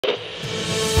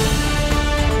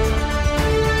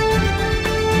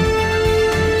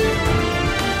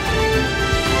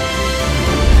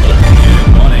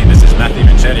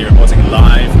Shirley reporting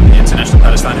live from the International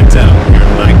Palestine Hotel here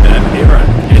in Baghdad, Iraq.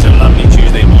 It is a lovely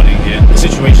Tuesday morning here. The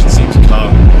situation seems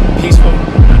calm, peaceful,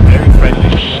 and very friendly.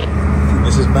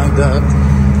 This is Baghdad.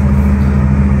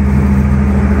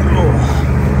 Oh.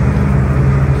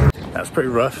 That's pretty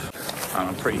rough.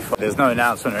 I'm pretty far. There's no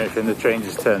announcement or anything, the train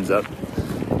just turns up.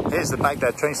 Here's the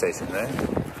Baghdad train station there.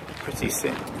 Pretty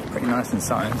sick, pretty nice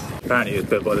inside. Apparently it was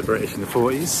built by the British in the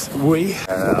 40s.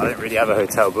 I don't really have a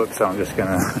hotel book, so I'm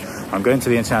going to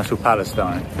the International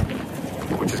Palestine,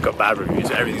 which has got bad reviews.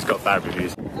 Everything's got bad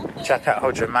reviews. Check out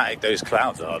how dramatic those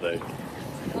clouds are though.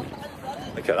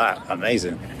 Look at that,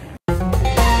 amazing.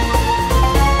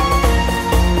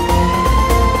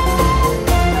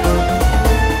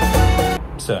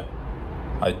 So,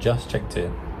 I just checked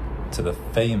in to the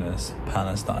famous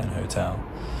Palestine Hotel,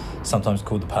 sometimes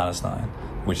called the Palestine,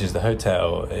 which is the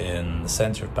hotel in the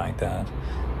center of Baghdad,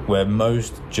 where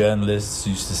most journalists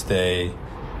used to stay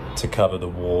to cover the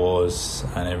wars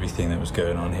and everything that was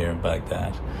going on here in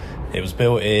Baghdad. It was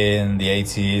built in the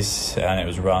 80s and it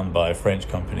was run by a French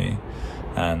company,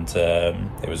 and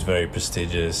it was very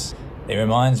prestigious. It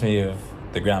reminds me of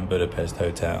the Grand Budapest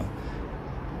Hotel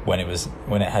when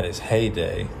it had its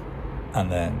heyday,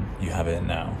 and then you have it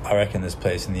now. I reckon this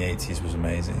place in the 80s was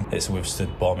amazing. It's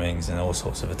withstood bombings and all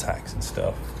sorts of attacks and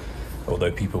stuff,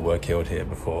 although people were killed here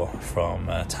before from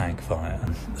tank fire,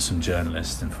 and some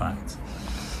journalists in fact.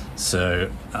 So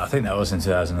I think that was in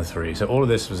 2003. So all of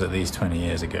this was at least 20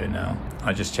 years ago now.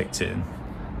 I just checked in.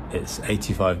 It's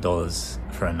 $85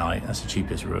 for a night. That's the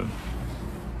cheapest room.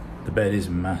 The bed is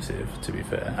massive, to be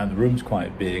fair, and the room's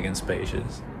quite big and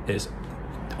spacious. It's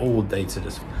all dated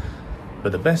as.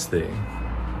 But the best thing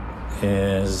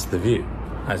is the view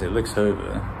as it looks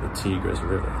over the Tigris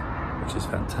River, which is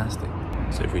fantastic.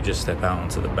 So if we just step out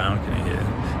onto the balcony here,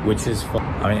 which is fun.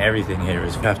 I mean, everything here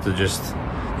is,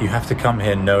 you have to come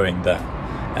here knowing that,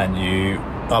 and you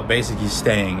are basically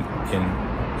staying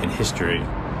in history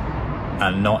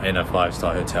and not in a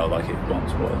 5-star hotel like it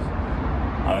once was.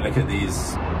 I mean, look at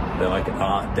these, they're like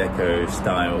Art Deco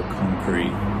style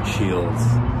concrete shields.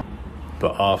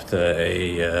 But after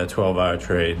a 12-hour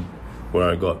train where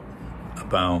I got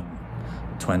about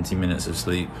 20 minutes of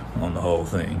sleep on the whole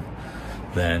thing,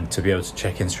 then to be able to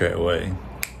check in straight away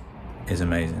is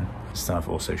amazing. Staff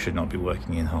also should not be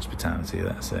working in hospitality,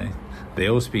 let's say. They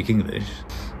all speak English,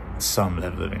 some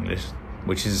level of English,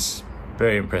 which is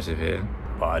very impressive here.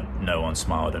 But no one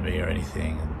smiled at me or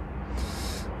anything.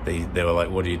 They were like,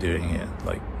 "What are you doing here?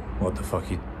 Like, what the fuck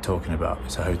are you talking about?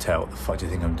 It's a hotel. What the fuck do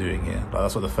you think I'm doing here?" Like,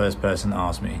 that's what the first person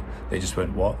asked me. They just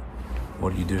went, "What?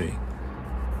 What are you doing?"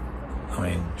 I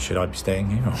mean, should I be staying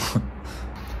here?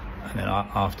 And then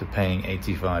after paying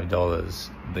 $85,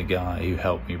 the guy who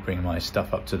helped me bring my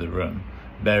stuff up to the room,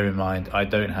 bear in mind, I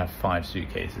don't have 5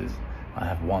 suitcases. I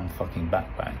have 1 fucking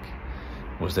backpack,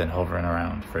 was then hovering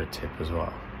around for a tip as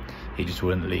well. He just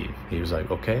wouldn't leave. He was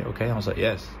like, okay. I was like,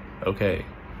 yes, okay,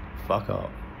 fuck up.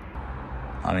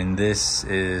 I mean, this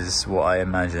is what I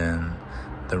imagine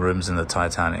the rooms in the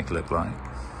Titanic look like.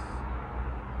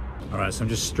 All right, so I'm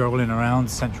just strolling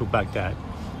around central Baghdad.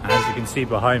 And as you can see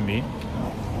behind me,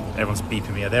 everyone's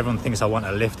beeping me. Everyone thinks I want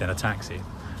a lift in a taxi.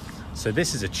 So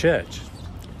this is a church,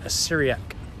 a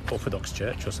Syriac Orthodox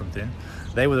church or something.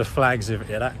 They were the flags of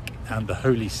Iraq and the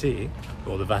Holy See,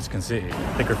 or the Vatican City.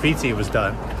 The graffiti was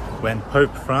done when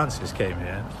Pope Francis came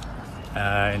here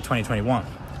in 2021.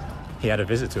 He had a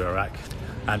visit to Iraq,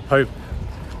 and Pope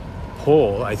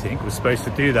Paul, I think, was supposed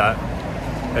to do that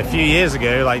a few years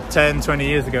ago, like 10, 20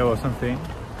 years ago or something.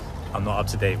 I'm not up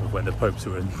to date with when the popes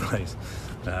were in place.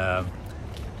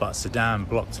 But Saddam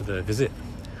blocked the visit.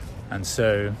 And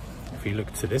so if you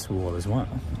look to this wall as well,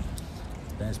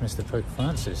 there's Mr. Pope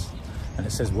Francis. And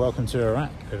it says, "Welcome to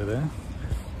Iraq" over there,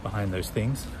 behind those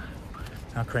things.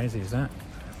 How crazy is that?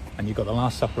 And you've got the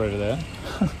Last Supper over there.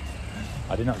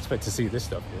 I did not expect to see this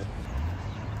stuff here.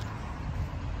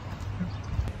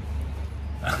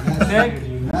 Thank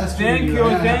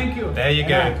you. There you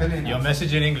go. Your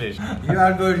message in English. You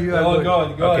are good.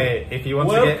 Good. Okay, if you want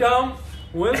to get...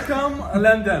 Welcome,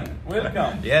 London.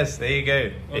 Welcome. Yes, there you go.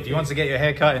 Okay. If you want to get your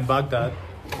hair cut in Baghdad,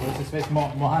 what's his face?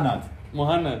 Mohamed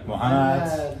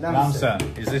Lamsa.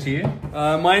 Is this you?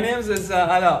 My name is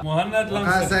Ala. Mohamed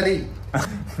Lamsa.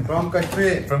 From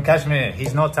Kashmir. From Kashmir.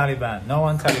 He's not Taliban. No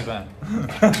one Taliban.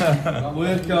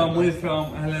 Welcome.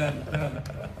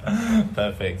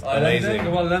 Perfect.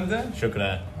 Amazing. London?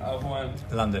 Shukran.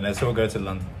 London. Let's all go to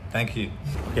London. Thank you.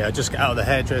 Yeah, I just got out of the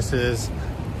hairdressers,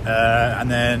 and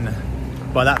then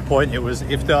by that point it was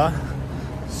iftar,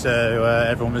 so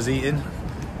everyone was eating.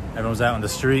 Everyone was out on the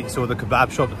street, saw the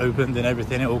kebab shop opened and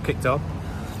everything. It all kicked off.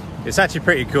 It's actually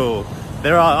pretty cool.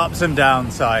 There are ups and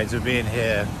downsides of being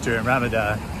here during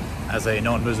Ramadan as a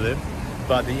non-Muslim,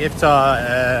 but the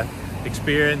iftar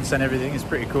experience and everything is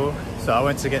pretty cool. So I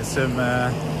went to get some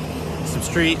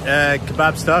street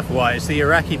kebab stuff. Why? It's the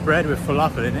Iraqi bread with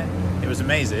falafel in it. It was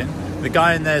amazing. The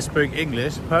guy in there spoke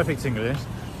English, perfect English.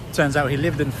 Turns out he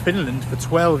lived in Finland for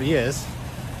 12 years.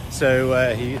 So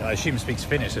I assume speaks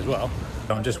Finnish as well.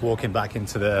 I'm just walking back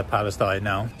into the Palestine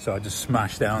now. So I just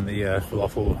smashed down the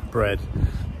falafel bread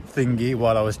thingy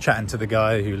while I was chatting to the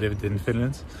guy who lived in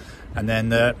Finland. And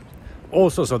then all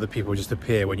sorts of other people just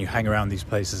appear when you hang around these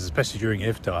places, especially during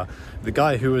iftar. The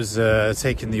guy who was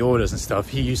taking the orders and stuff,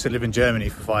 he used to live in Germany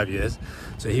for 5 years.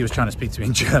 So he was trying to speak to me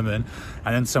in German.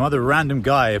 And then some other random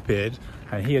guy appeared,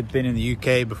 and he had been in the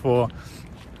UK before.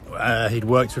 He'd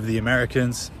worked with the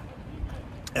Americans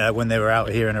when they were out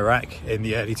here in Iraq in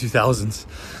the early 2000s.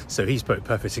 So he spoke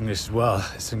perfect English as well.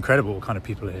 It's incredible kind of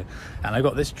people here. And I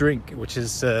got this drink, which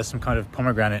is some kind of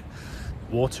pomegranate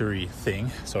watery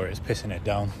thing. Sorry, it's pissing it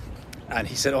down. And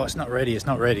he said, oh, it's not ready, it's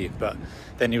not ready. But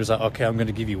then he was like, okay, I'm going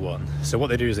to give you one. So what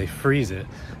they do is they freeze it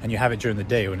and you have it during the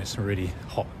day when it's really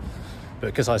hot. But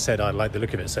because I said I like the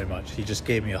look of it so much, he just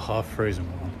gave me a half frozen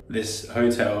one. This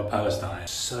hotel, Palestine,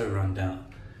 is so run down,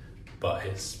 but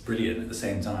it's brilliant at the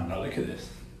same time. Now look at this.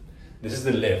 This is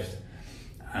the lift,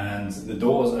 and the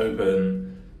doors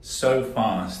open so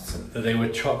fast that they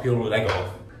would chop your leg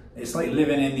off. It's like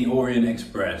living in the Orient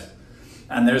Express.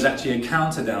 And there's actually a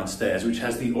counter downstairs which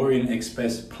has the Orient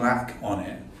Express plaque on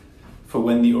it for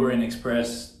when the Orient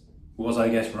Express was, I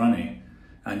guess, running.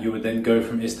 And you would then go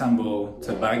from Istanbul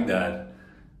to Baghdad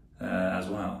as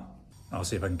well. I'll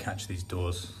see if I can catch these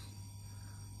doors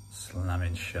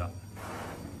slamming shut.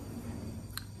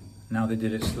 Now they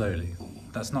did it slowly.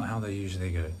 That's not how they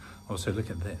usually go. Also, look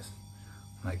at this.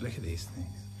 Like, look at these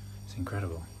things. It's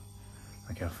incredible.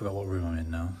 Okay, I forgot what room I'm in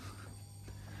now.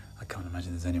 I can't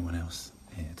imagine there's anyone else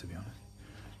here, to be honest.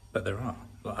 But there are.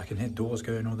 Like, I can hear doors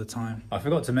going all the time. I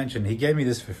forgot to mention, he gave me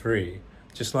this for free.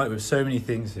 Just like with so many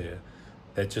things here.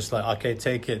 They're just like, okay,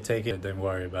 take it, don't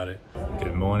worry about it.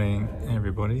 Good morning,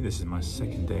 everybody. This is my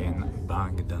second day in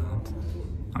Baghdad.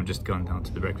 I've just gone down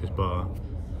to the breakfast bar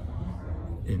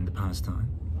in the Palestine.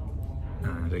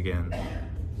 And again,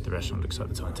 the restaurant looks like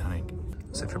the Titanic.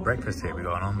 So for breakfast here, we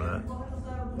got an omelette,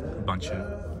 a bunch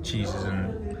of cheeses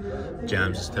and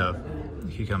jams and stuff,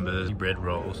 cucumbers, bread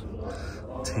rolls,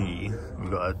 tea. We've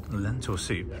got a lentil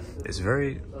soup. It's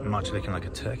very much looking like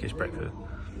a Turkish breakfast.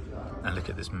 And look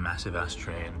at this massive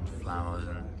ashtray and flowers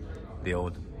and the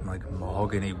old like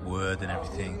mahogany wood and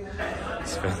everything.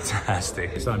 It's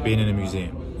fantastic. It's like being in a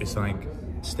museum. It's like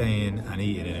staying and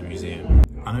eating in a museum.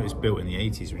 I know it's built in the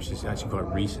 80s, which is actually quite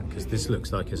recent because this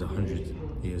looks like it's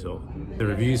 100 years old. The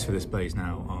reviews for this place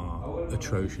now are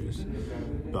atrocious,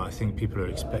 but I think people are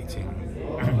expecting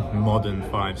modern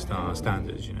 5-star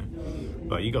standards, you know.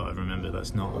 But you got to remember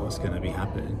that's not what's going to be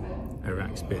happening.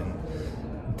 Iraq's been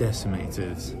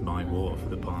decimated by war for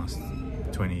the past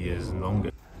 20 years and longer.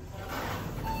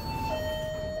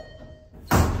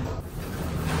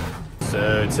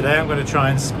 So today I'm going to try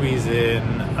and squeeze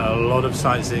in a lot of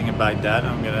sightseeing in Baghdad.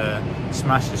 I'm going to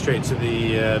smash it straight to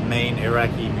the main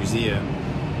Iraqi museum,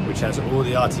 which has all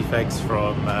the artifacts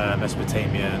from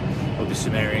Mesopotamia, all the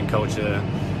Sumerian culture,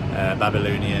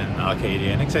 Babylonian,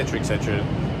 Akkadian, etc, etc.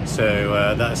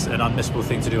 So that's an unmissable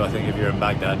thing to do, I think, if you're in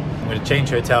Baghdad. I'm going to change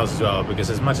hotels as well, because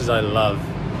as much as I love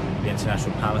the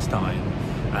International Palestine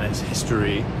and its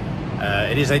history,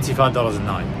 it is $85 a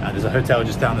night. And there's a hotel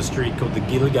just down the street called the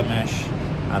Gilgamesh,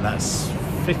 and that's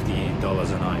 $50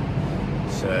 a night.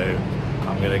 So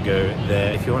I'm going to go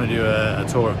there. If you want to do a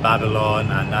tour of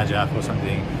Babylon and Najaf or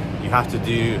something, you have to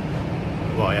do,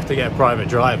 well, you have to get a private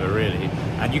driver, really.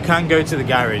 And you can go to the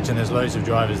garage, and there's loads of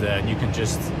drivers there, and you can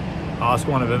just ask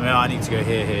one of them, I need to go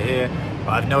here, here, here.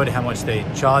 But I have no idea how much they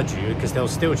charge you, because they'll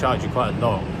still charge you quite a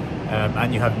lot.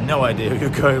 And you have no idea who you're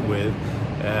going with.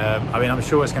 I mean, I'm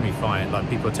sure it's going to be fine. Like,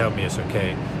 people tell me it's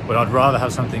okay. But I'd rather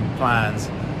have something planned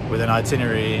with an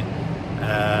itinerary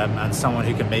and someone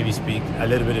who can maybe speak a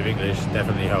little bit of English.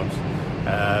 Definitely helps.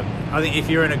 I think if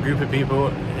you're in a group of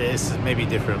people, it's maybe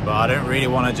different. But I don't really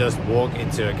want to just walk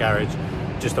into a garage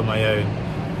just on my own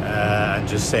and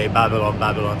just say, Babylon,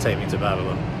 Babylon, take me to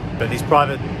Babylon. But these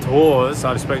private tours,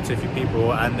 I've spoken to a few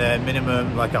people, and they're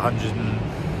minimum like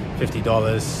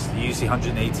 $150, usually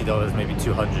 $180, maybe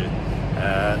 $200.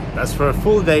 That's for a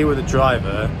full day with a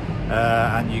driver,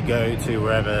 and you go to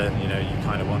wherever you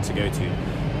kind of want to go to.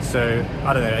 So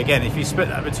I don't know. Again, if you split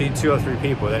that between 2 or 3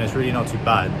 people, then it's really not too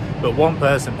bad. But one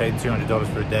person paying $200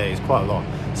 for a day is quite a lot.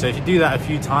 So if you do that a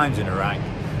few times in Iraq,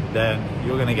 then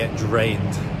you're going to get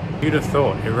drained. You'd have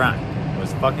thought Iraq was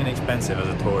It's fucking expensive as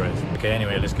a tourist. Okay,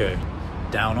 anyway, let's go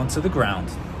down onto the ground.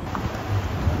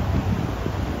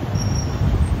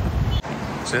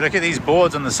 So look at these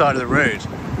boards on the side of the road.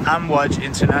 Amwaj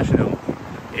International,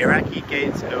 Iraqi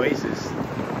Gates Oasis.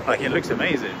 Like, it looks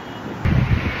amazing.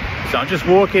 So I'm just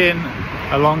walking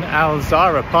along Al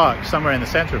Zahra Park, somewhere in the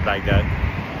center of Baghdad,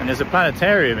 and there's a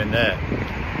planetarium in there.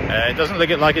 It doesn't look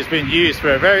like it's been used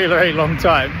for a very, very long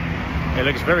time. It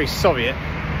looks very Soviet,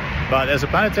 but there's a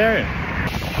planetarium.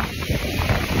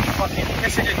 Fucking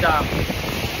pissing it down.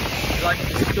 It's like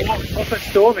proper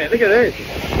storming. Look at this.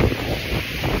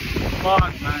 Come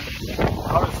on, man.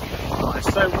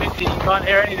 It's so windy, you can't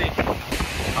hear anything.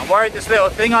 I'm worried this little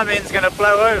thing I'm in is going to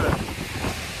blow over.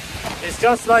 It's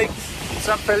just like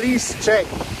some police check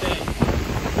thing.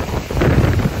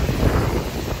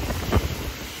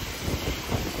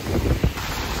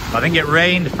 I think it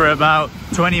rained for about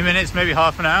 20 minutes, maybe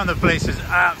half an hour, and the place is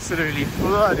absolutely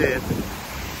flooded.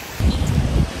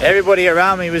 Everybody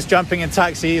around me was jumping in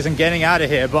taxis and getting out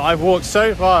of here, but I've walked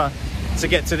so far to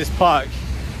get to this park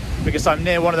because I'm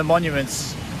near one of the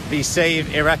monuments, the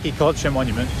Save Iraqi Culture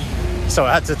Monument. So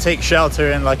I had to take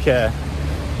shelter in like a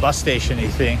bus station-y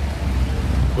thing,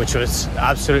 which was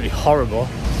absolutely horrible.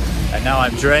 And now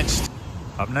I'm drenched.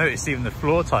 I've noticed even the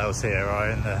floor tiles here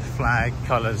are in the flag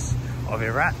colors of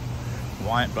Iraq,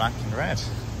 white, black and red.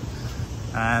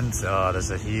 And oh,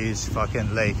 there's a huge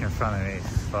fucking lake in front of me.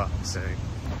 Fuck's sake.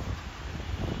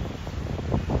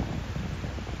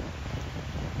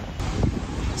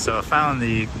 So I found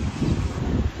the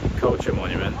culture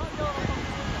monument,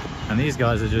 and these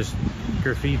guys are just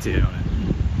graffitiing on it.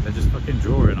 They're just fucking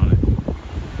drawing on it.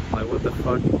 Like, what the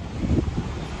fuck?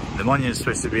 The monument's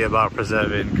supposed to be about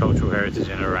preserving cultural heritage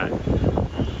in Iraq,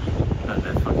 and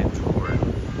they're fucking drawing.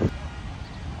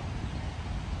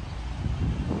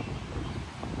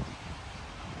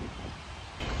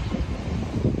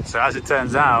 So as it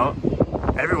turns out,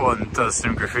 everyone does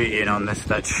some graffitiing on this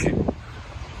statue.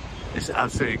 It's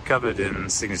absolutely covered in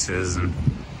signatures and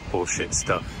bullshit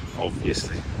stuff,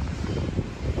 obviously.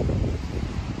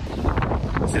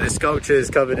 So the sculpture is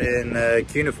covered in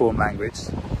cuneiform language,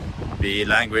 the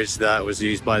language that was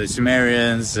used by the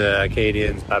Sumerians,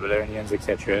 Akkadians, Babylonians,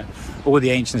 etc. All the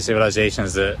ancient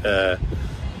civilizations that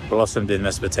blossomed in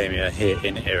Mesopotamia here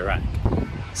in Iraq.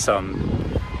 Some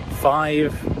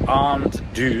 5-armed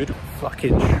dude,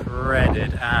 fucking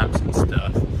shredded abs and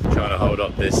stuff, trying to hold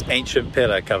up this ancient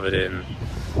pillar covered in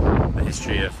the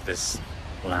history of this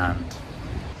land.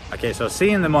 Okay, so I've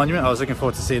seen the monument I was looking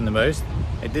forward to seeing the most.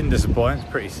 It didn't disappoint, it's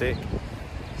pretty sick.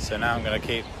 So now I'm going to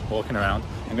keep walking around.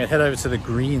 I'm going to head over to the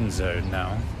green zone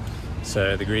now.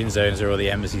 So the green zones are where all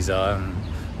the embassies are and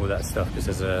all that stuff,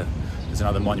 because there's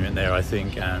another monument there, I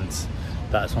think, and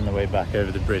that's on the way back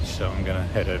over the bridge, so I'm going to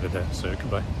head over there. So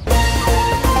goodbye.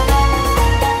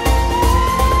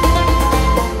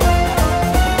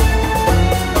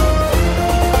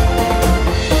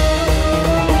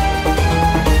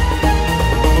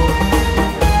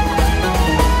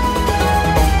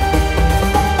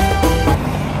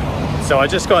 So I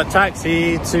just got a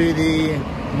taxi to the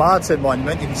Martyr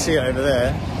Monument. You can see it over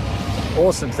there.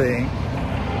 Awesome thing.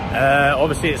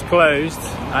 Obviously it's closed,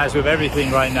 as with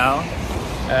everything right now.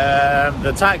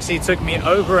 The taxi took me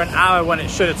over an hour when it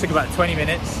should have took about 20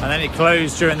 minutes, and then it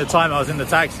closed during the time I was in the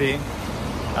taxi.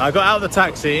 I got out of the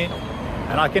taxi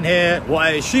and I can hear what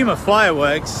I assume are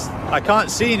fireworks. I can't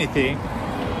see anything,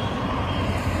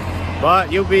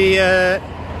 but you'll be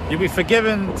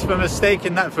forgiven for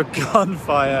mistaking that for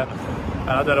gunfire. And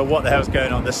I don't know what the hell's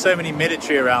going on. There's so many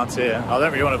military around here. I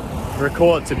don't really want to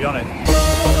record, to be honest.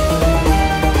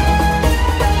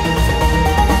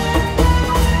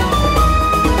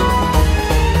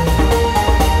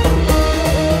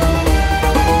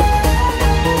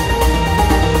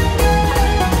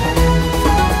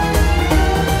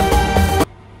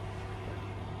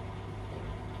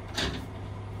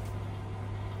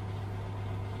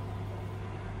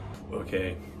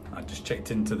 Okay, I just checked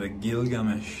into the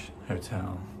Gilgamesh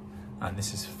Hotel, and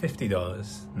this is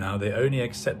 $50. Now they only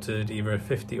accepted either a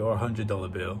 $50 or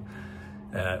 $100 bill.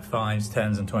 5s,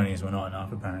 10s and 20s were not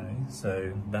enough apparently,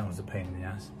 so that was a pain in the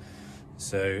ass.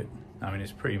 So I mean,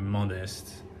 it's pretty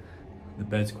modest. The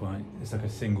bed's it's like a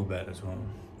single bed as well.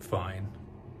 Fine,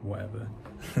 whatever.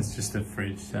 It's just a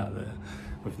fridge out there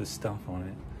with the stuff on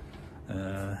it.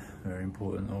 Very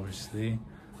important, obviously.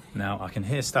 Now I can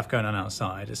hear stuff going on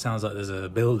outside. It sounds like there's a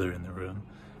builder in the room,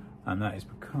 and that is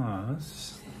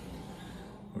because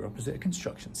we're opposite a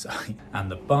construction site. And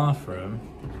the bathroom,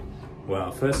 well,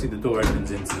 firstly the door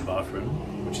opens into the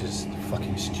bathroom, which is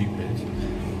fucking stupid.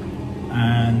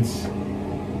 And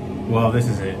well, this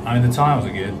is it. I mean, the tiles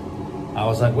are good. I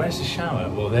was like, where's the shower?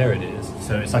 Well, there it is.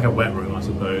 So it's like a wet room, I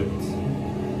suppose.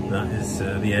 That is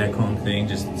the aircon thing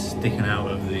just sticking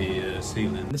out of the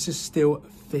ceiling. This is still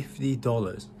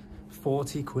 $50,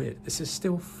 40 quid. This is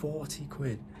still 40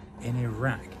 quid in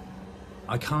Iraq.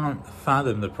 I can't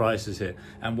fathom the prices here.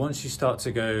 And once you start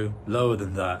to go lower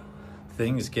than that,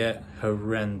 things get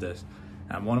horrendous.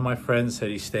 And one of my friends said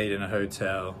he stayed in a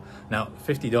hotel. Now,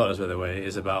 $50, by the way,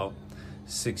 is about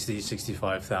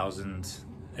 65,000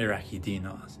 Iraqi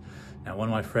dinars. Now, one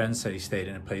of my friends said he stayed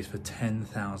in a place for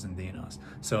 10,000 dinars.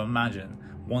 So imagine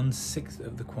 1/6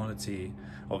 of the quality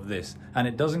of this. And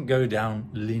it doesn't go down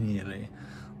linearly.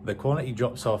 The quality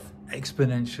drops off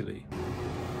exponentially.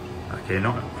 Okay,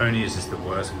 not only is this the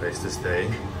worst place to stay,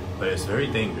 but it's very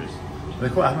dangerous.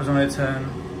 Look what happens when I turn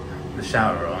the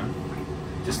shower on.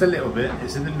 Just a little bit,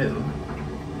 it's in the middle.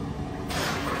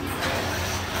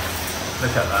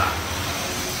 Look at that.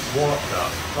 What the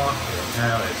fucking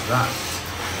hell is that?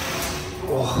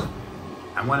 Oh.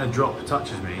 And when a drop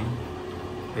touches me,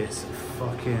 it's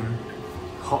fucking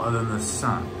hotter than the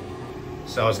sun.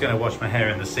 So I was gonna wash my hair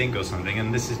in the sink or something,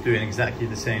 and this is doing exactly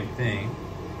the same thing.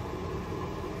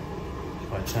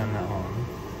 If I turn that on,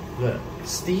 look,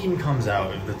 steam comes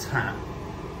out of the tap.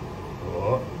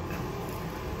 Oh.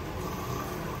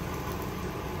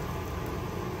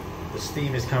 The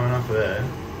steam is coming off there.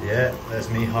 Yeah, there's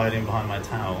me hiding behind my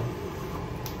towel.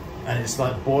 And it's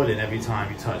like boiling every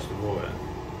time you touch the water.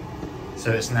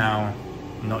 So it's now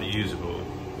not usable.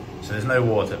 So there's no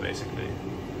water basically.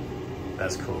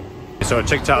 That's cool. So I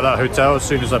checked out that hotel as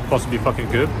soon as I possibly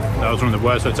fucking could. That was one of the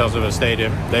worst hotels I've ever stayed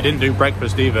in. They didn't do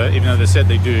breakfast either, even though they said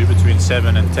they do between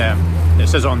 7 and 10. It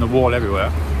says it on the wall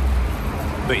everywhere.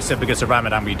 But he said because of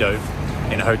Ramadan we dove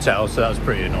in a hotel, so that was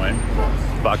pretty annoying.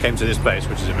 But I came to this place,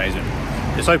 which is amazing.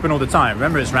 It's open all the time.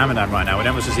 Remember, it's Ramadan right now. When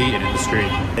everyone's just eating in the street.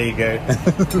 There you go.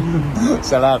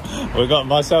 Salam. We've got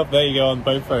myself, there you go, on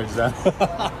both phones. Well,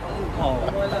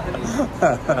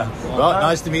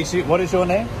 nice to meet you. What is your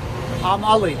name? I'm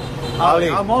Ali. Ali.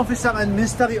 I'm Officer and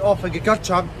Ministry of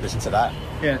Agriculture. Listen to that.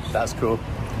 Yes. That's cool.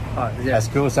 Yes. That's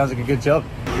cool. Sounds like a good job.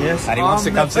 Yes. And he wants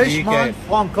to come to the UK.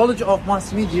 From College of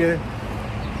Mass Media.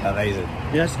 Amazing.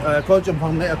 Yes, College of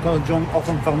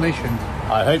Information.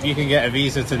 I hope you can get a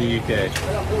visa to the UK.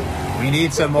 We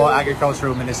need some more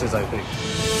agricultural ministers, I think.